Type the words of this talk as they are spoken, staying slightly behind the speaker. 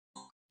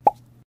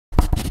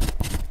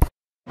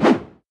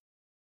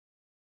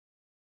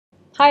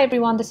Hi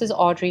everyone, this is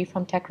Audrey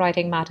from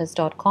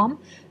techwritingmatters.com.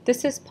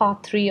 This is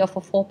part 3 of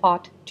a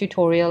 4-part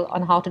tutorial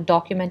on how to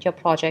document your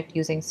project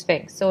using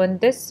Sphinx. So in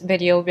this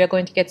video, we are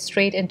going to get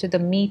straight into the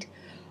meat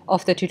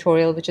of the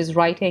tutorial, which is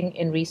writing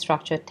in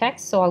restructured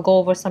text. So I'll go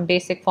over some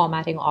basic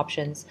formatting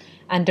options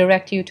and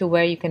direct you to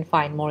where you can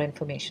find more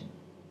information.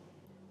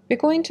 We're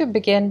going to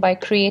begin by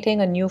creating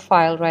a new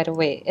file right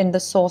away in the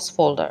source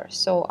folder.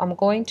 So I'm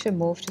going to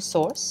move to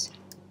source.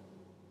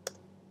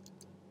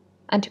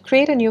 And to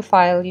create a new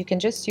file, you can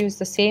just use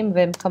the same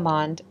vim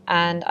command,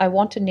 and I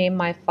want to name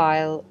my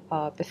file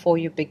before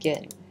you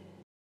begin.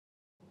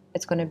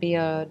 It's going to be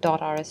a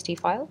 .rst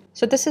file.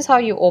 So this is how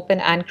you open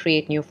and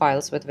create new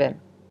files with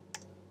Vim.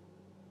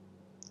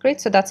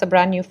 Great, so that's a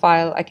brand new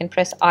file. I can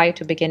press I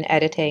to begin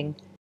editing.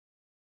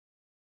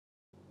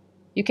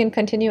 You can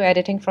continue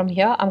editing from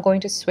here. I'm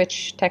going to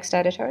switch text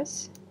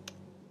editors.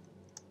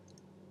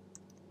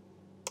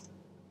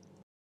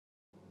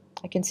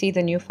 I can see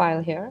the new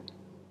file here.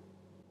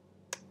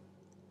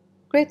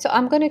 Great, so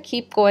I'm going to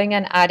keep going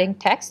and adding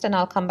text, and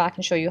I'll come back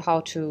and show you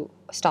how to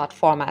start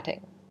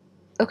formatting.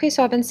 Okay,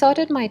 so I've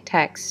inserted my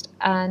text,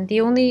 and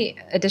the only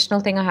additional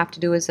thing I have to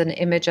do is an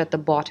image at the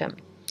bottom.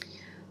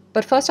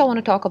 But first I want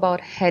to talk about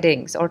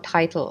headings or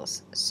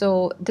titles.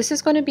 So this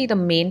is going to be the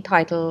main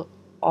title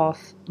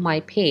of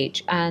my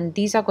page, and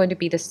these are going to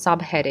be the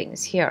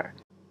subheadings here.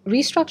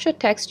 Restructured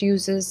text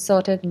uses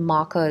certain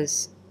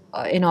markers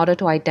in order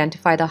to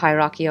identify the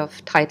hierarchy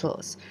of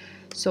titles.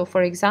 So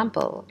for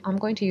example, I'm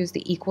going to use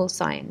the equal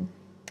sign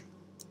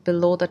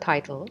below the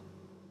title.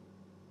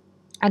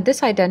 And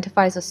this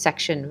identifies a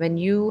section. When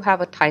you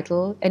have a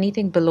title,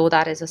 anything below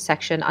that is a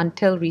section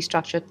until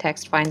restructured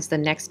text finds the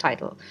next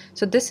title.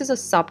 So this is a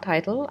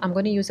subtitle. I'm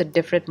going to use a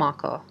different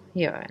marker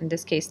here, in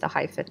this case the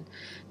hyphen.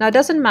 Now it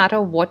doesn't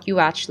matter what you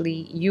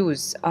actually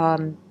use.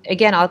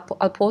 Again, I'll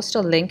post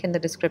a link in the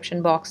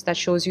description box that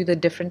shows you the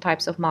different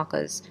types of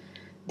markers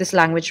this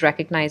language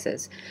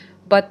recognizes.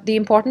 But the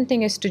important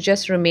thing is to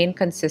just remain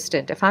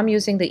consistent. If I'm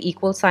using the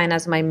equal sign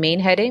as my main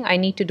heading, I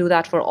need to do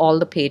that for all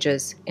the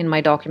pages in my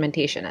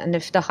documentation. And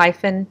if the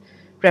hyphen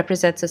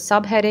represents a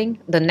subheading,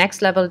 the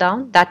next level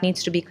down, that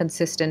needs to be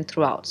consistent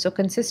throughout. So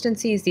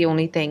consistency is the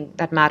only thing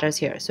that matters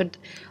here. So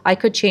I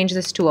could change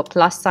this to a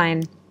plus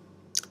sign.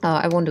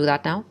 I won't do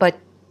that now. But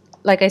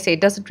like I say,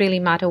 it doesn't really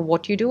matter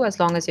what you do as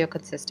long as you're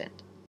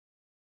consistent.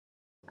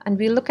 And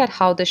we'll look at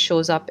how this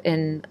shows up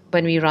when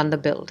we run the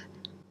build.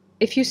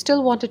 If you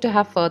still wanted to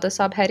have further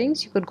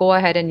subheadings, you could go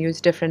ahead and use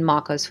different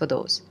markers for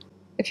those.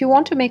 If you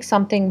want to make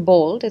something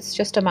bold, it's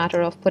just a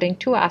matter of putting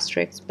 2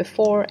 asterisks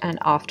before and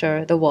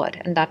after the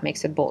word, and that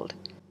makes it bold.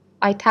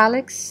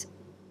 Italics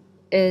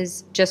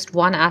is just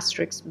 1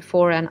 asterisk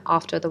before and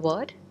after the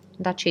word.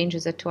 That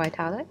changes it to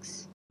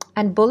italics.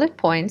 And bullet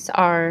points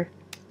are,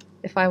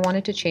 if I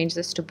wanted to change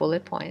this to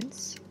bullet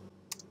points,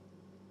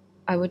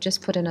 I would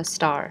just put in a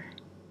star.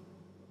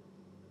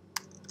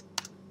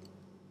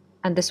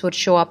 And this would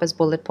show up as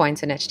bullet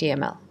points in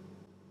HTML.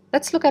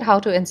 Let's look at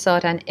how to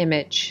insert an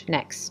image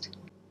next.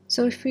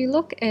 So if we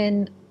look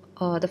in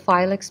the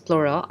File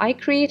Explorer, I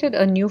created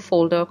a new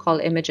folder called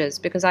Images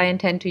because I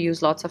intend to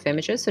use lots of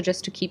images. So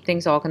just to keep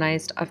things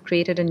organized, I've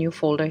created a new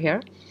folder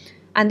here.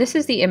 And this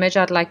is the image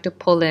I'd like to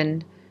pull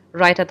in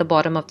right at the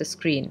bottom of the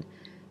screen.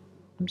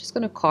 I'm just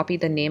going to copy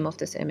the name of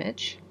this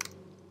image.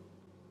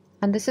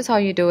 And this is how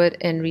you do it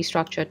in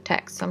restructured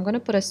text. So I'm going to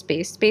put a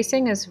space.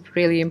 Spacing is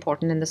really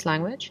important in this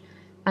language.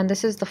 And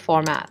this is the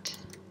format.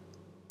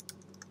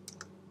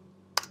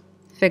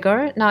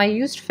 Figure. Now I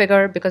used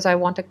figure because I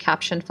want a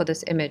caption for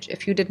this image.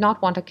 If you did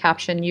not want a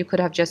caption, you could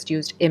have just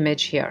used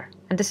image here.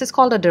 And this is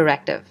called a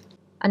directive.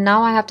 And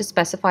now I have to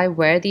specify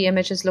where the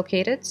image is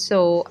located.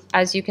 So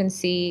as you can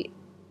see,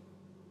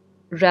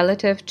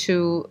 relative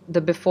to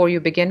the before you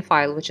begin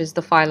file, which is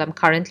the file I'm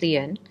currently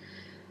in,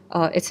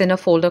 it's in a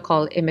folder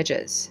called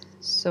images.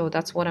 So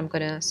that's what I'm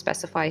going to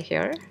specify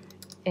here.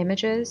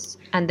 Images,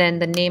 and then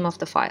the name of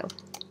the file.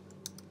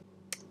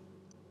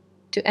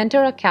 To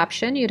enter a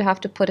caption, you'd have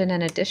to put in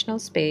an additional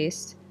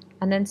space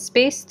and then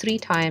space 3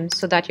 times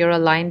so that you're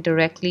aligned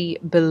directly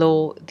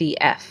below the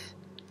F.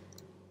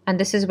 And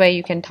this is where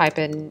you can type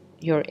in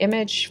your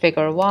image,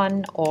 figure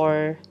 1,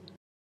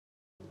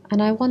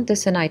 and I want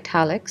this in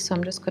italics, so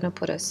I'm just going to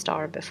put a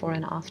star before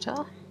and after.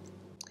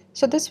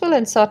 So this will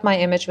insert my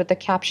image with the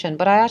caption,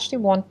 but I actually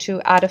want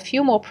to add a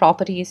few more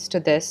properties to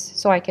this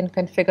so I can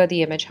configure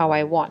the image how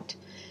I want.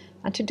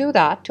 And to do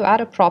that, to add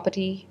a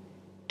property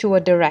to a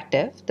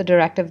directive, the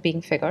directive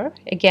being figure,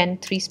 again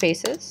 3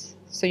 spaces,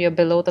 so you're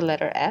below the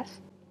letter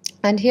F.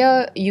 And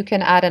here you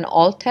can add an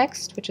alt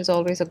text, which is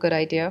always a good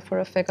idea for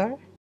a figure.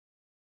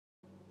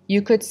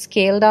 You could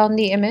scale down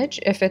the image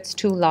if it's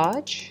too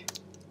large,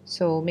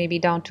 so maybe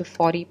down to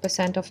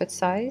 40% of its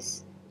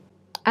size.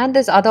 And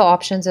there's other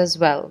options as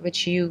well,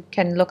 which you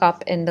can look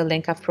up in the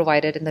link I've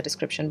provided in the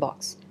description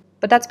box.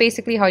 But that's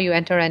basically how you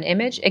enter an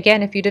image.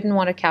 Again, if you didn't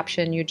want a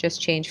caption, you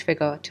just change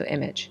figure to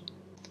image.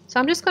 So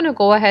I'm just going to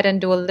go ahead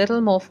and do a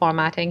little more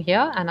formatting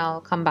here, and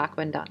I'll come back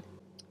when done.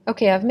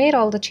 Okay, I've made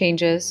all the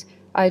changes.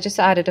 I just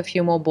added a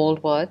few more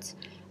bold words.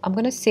 I'm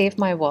going to save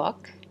my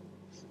work,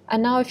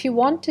 And now if you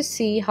want to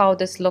see how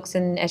this looks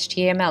in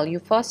HTML, you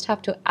first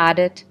have to add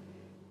it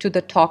to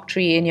the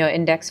toctree in your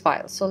index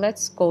file. So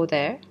let's go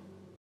there.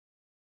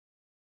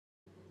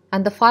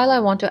 And the file I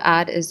want to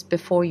add is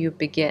before you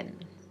begin.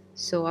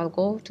 So I'll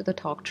go to the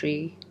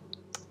toctree.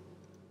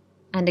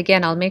 And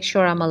again, I'll make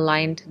sure I'm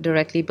aligned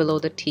directly below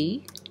the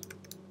T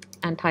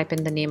and type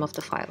in the name of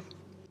the file.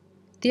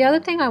 The other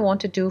thing I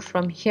want to do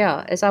from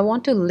here is I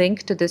want to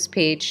link to this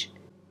page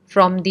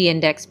from the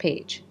index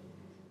page.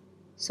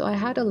 So I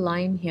had a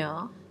line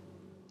here,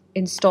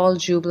 install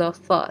Joomla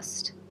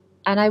first.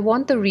 And I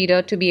want the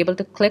reader to be able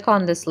to click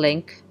on this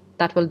link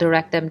that will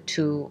direct them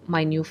to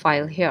my new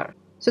file here.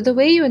 So the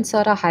way you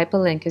insert a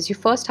hyperlink is you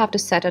first have to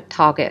set a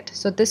target.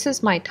 So this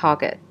is my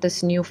target,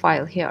 this new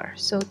file here.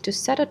 So to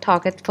set a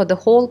target for the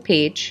whole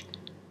page,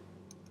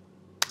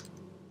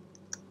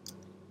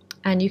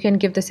 and you can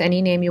give this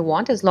any name you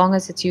want as long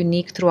as it's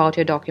unique throughout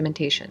your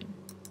documentation.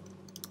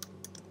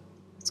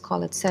 Let's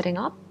call it setting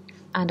up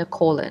and a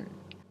colon.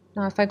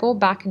 Now if I go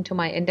back into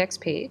my index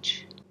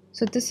page,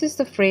 so this is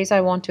the phrase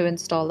I want to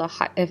install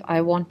if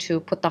I want to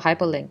put the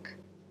hyperlink.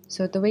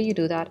 So the way you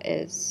do that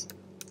is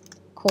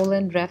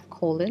colon ref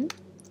colon,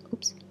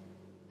 oops,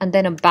 and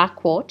then a back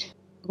quote.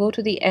 Go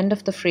to the end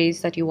of the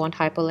phrase that you want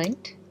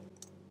hyperlinked,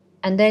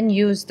 and then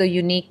use the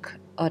unique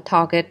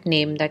target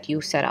name that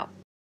you set up.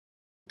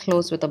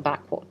 Close with a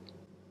back quote.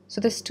 So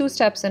there's two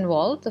steps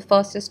involved. The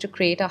first is to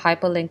create a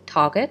hyperlink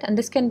target, and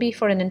this can be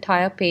for an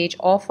entire page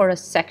or for a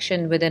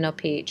section within a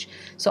page.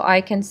 So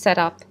I can set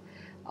up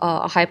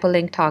a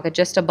hyperlink target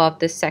just above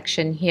this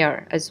section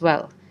here as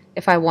well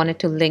if I wanted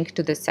to link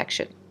to this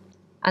section.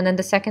 And then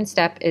the second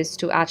step is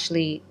to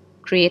actually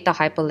create the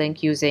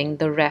hyperlink using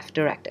the ref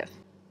directive.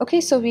 Okay,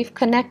 so we've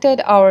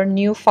connected our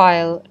new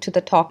file to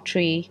the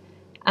toctree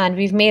and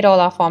we've made all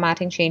our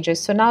formatting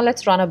changes. So now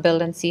let's run a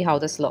build and see how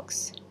this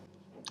looks.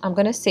 I'm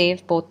going to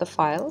save both the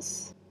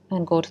files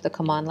and go to the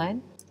command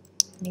line.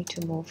 I need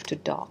to move to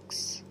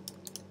docs.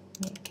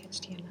 Make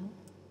HTML.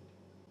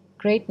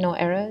 Great, no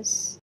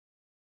errors.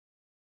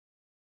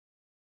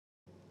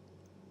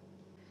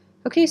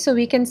 Okay, so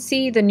we can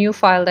see the new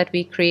file that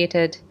we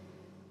created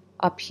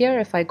up here.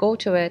 If I go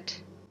to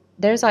it,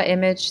 there's our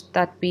image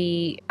that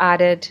we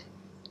added.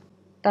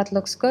 That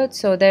looks good.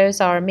 So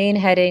there's our main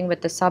heading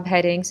with the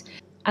subheadings.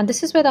 And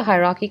this is where the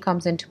hierarchy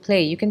comes into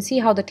play. You can see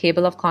how the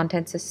table of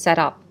contents is set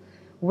up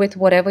with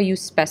whatever you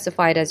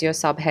specified as your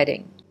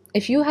subheading.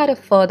 If you had a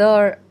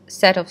further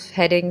set of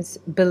headings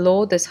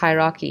below this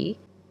hierarchy,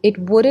 it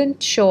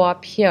wouldn't show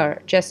up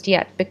here just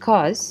yet,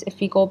 because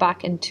if we go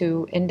back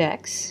into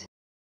index,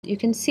 you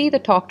can see the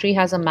toctree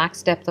has a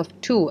max depth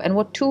of 2, and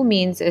what 2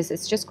 means is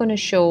it's just going to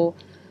show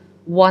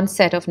one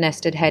set of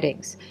nested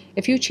headings.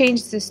 If you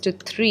change this to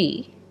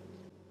 3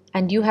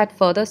 and you had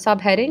further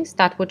subheadings,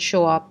 that would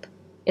show up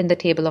in the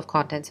table of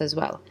contents as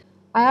well.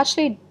 I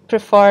actually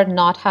prefer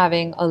not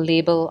having a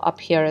label up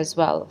here as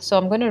well, so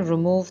I'm going to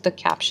remove the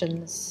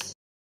captions.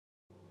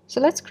 So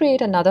let's create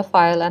another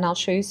file and I'll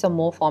show you some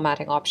more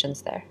formatting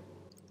options there.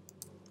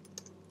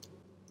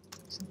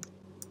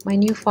 My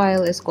new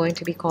file is going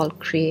to be called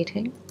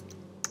creating.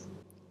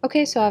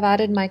 Okay, so I've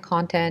added my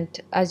content.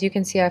 As you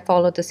can see, I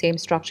followed the same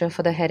structure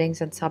for the headings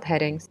and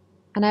subheadings.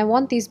 And I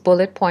want these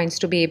bullet points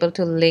to be able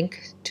to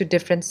link to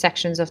different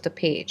sections of the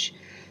page.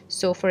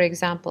 So for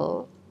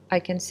example, I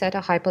can set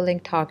a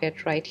hyperlink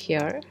target right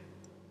here.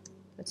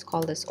 Let's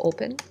call this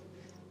open.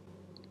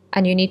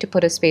 And you need to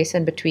put a space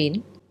in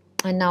between.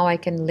 And now I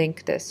can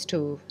link this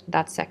to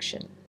that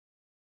section.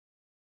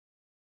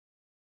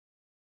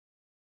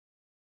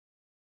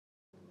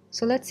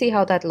 So let's see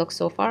how that looks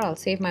so far. I'll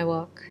save my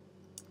work.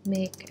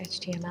 Make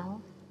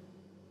HTML.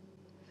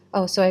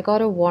 Oh, so I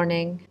got a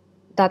warning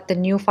that the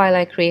new file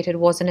I created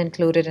wasn't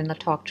included in the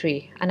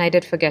toctree, and I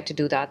did forget to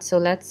do that. So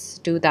let's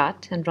do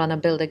that and run a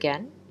build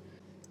again.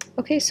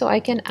 Okay, so I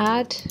can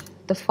add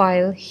the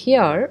file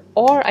here,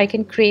 or I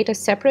can create a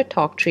separate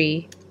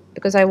toctree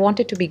because I want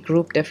it to be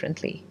grouped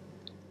differently.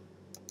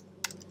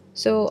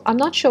 So I'm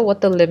not sure what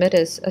the limit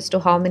is as to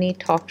how many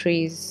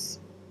toctrees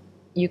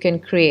you can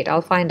create.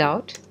 I'll find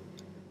out.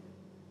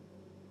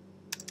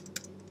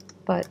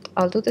 But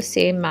I'll do the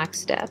same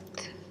max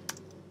depth.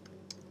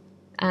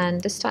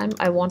 And this time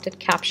I want it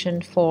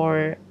captioned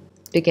for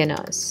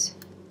beginners.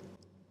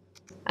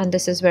 And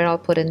this is where I'll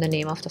put in the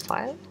name of the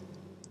file.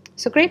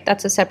 So great,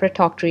 that's a separate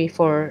toctree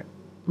for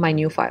my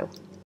new file.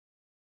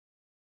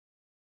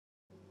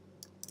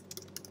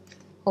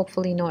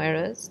 Hopefully no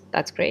errors,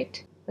 that's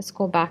great. Let's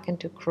go back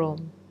into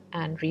Chrome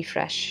and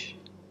refresh.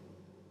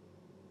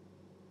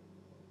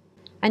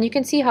 And you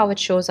can see how it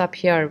shows up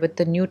here with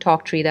the new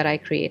toctree that I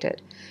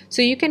created.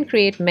 So you can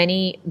create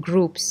many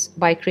groups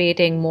by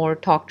creating more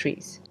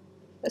toctrees.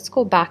 Let's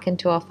go back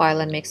into our file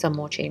and make some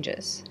more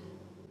changes.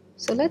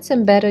 So let's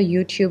embed a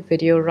YouTube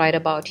video right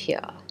about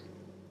here.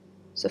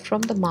 So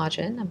from the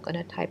margin, I'm going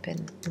to type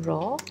in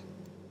raw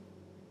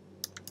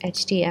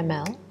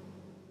HTML,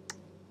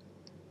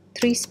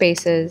 3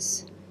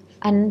 spaces,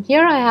 and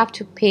here I have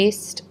to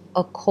paste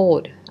a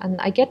code, and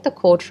I get the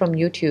code from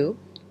YouTube.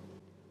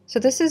 So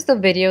this is the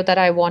video that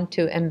I want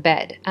to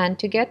embed, and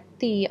to get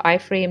the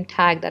iframe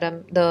tag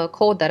the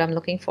code that I'm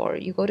looking for,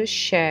 you go to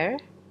share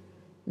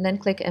and then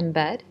click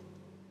embed,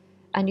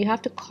 and you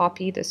have to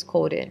copy this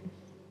code in.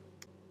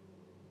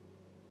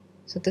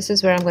 So this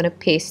is where I'm going to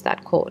paste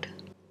that code.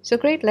 So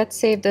great, let's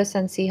save this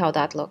and see how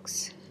that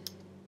looks.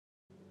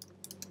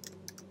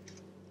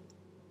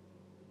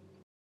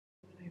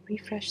 I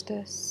refresh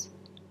this,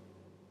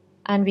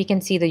 and we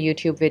can see the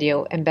YouTube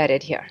video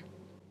embedded here.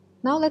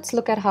 Now let's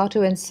look at how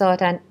to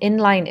insert an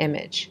inline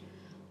image.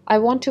 I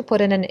want to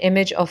put in an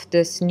image of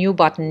this new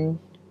button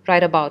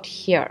right about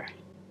here.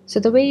 So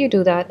the way you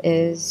do that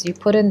is you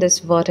put in this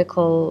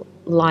vertical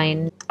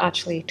line,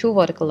 actually 2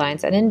 vertical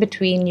lines, and in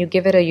between you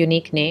give it a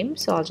unique name.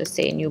 So I'll just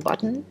say new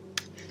button.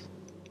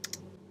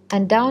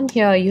 And down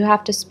here you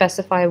have to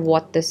specify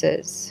what this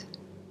is.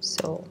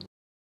 So,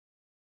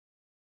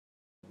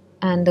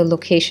 and the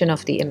location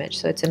of the image.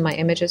 So it's in my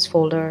images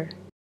folder.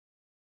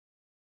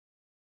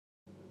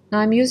 Now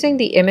I'm using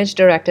the image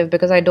directive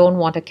because I don't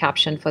want a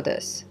caption for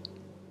this.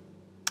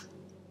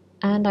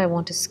 And I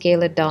want to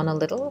scale it down a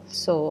little.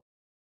 So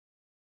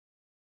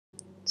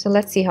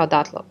let's see how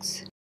that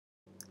looks.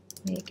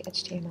 Make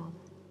HTML.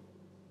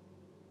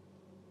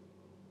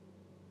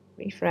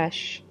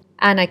 Refresh.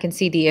 And I can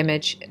see the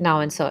image now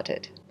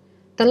inserted.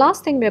 The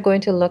last thing we're going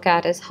to look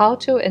at is how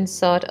to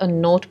insert a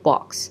note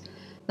box.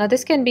 Now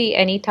this can be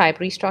any type.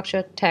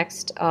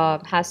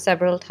 reStructuredText has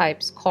several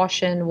types: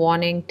 caution,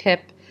 warning,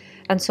 tip,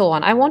 and so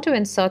on. I want to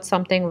insert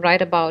something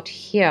right about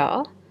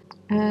here.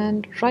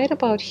 And right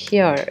about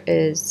here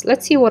is,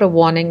 let's see what a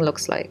warning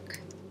looks like.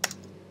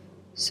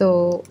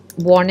 So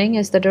warning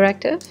is the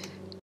directive,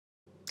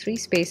 3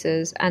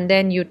 spaces, and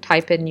then you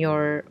type in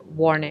your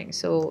warning.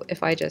 So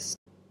if I just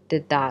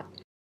did that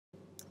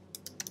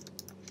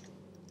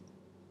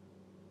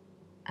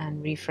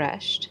and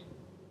refreshed,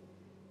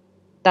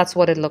 that's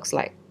what it looks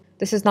like.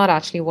 This is not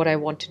actually what I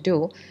want to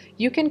do.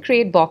 You can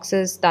create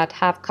boxes that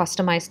have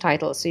customized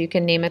titles, so you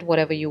can name it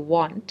whatever you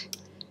want.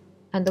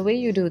 And the way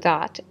you do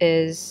that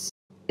is,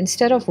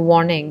 instead of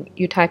warning,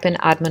 you type in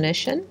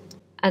admonition,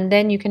 and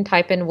then you can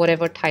type in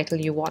whatever title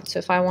you want. So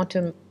if I want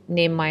to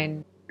name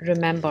mine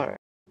remember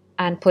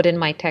and put in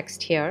my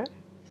text here,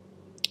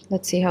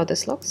 let's see how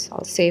this looks.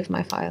 I'll save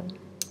my file.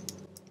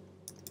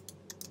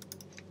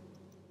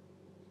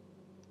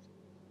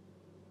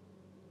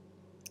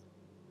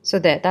 So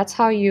that's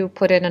how you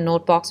put in a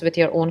note box with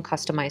your own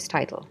customized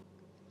title.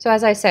 So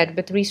as I said,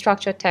 with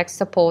reStructuredText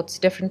supports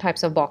different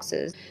types of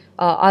boxes.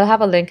 I'll have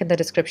a link in the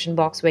description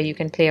box where you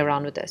can play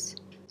around with this.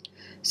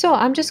 So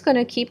I'm just going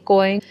to keep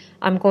going.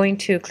 I'm going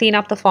to clean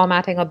up the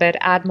formatting a bit,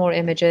 add more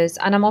images,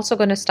 and I'm also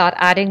going to start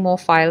adding more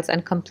files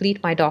and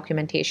complete my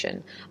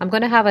documentation. I'm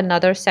going to have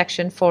another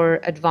section for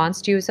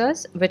advanced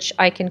users, which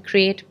I can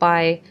create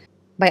by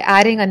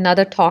adding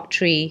another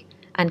toctree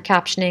and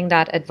captioning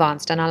that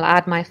advanced, and I'll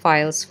add my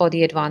files for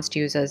the advanced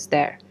users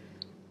there.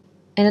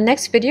 In the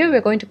next video,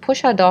 we're going to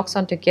push our docs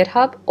onto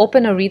GitHub,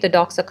 open a Read the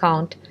Docs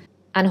account,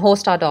 and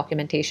host our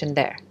documentation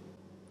there.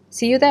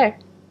 See you there.